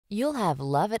You'll have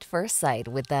love at first sight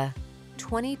with the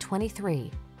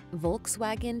 2023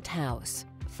 Volkswagen Taos.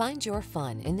 Find your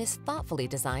fun in this thoughtfully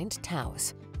designed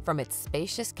Taos. From its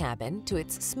spacious cabin to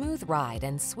its smooth ride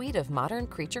and suite of modern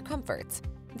creature comforts,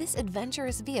 this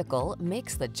adventurous vehicle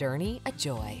makes the journey a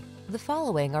joy. The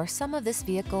following are some of this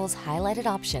vehicle's highlighted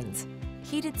options: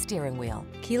 heated steering wheel,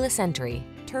 keyless entry,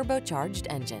 turbocharged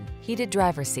engine, heated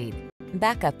driver's seat,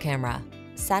 backup camera,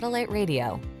 satellite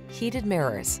radio, heated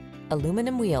mirrors,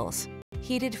 aluminum wheels,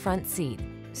 heated front seat,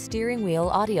 steering wheel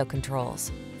audio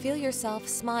controls. Feel yourself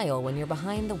smile when you're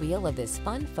behind the wheel of this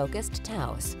fun-focused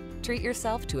Taos. Treat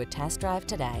yourself to a test drive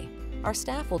today. Our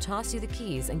staff will toss you the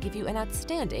keys and give you an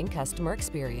outstanding customer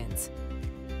experience.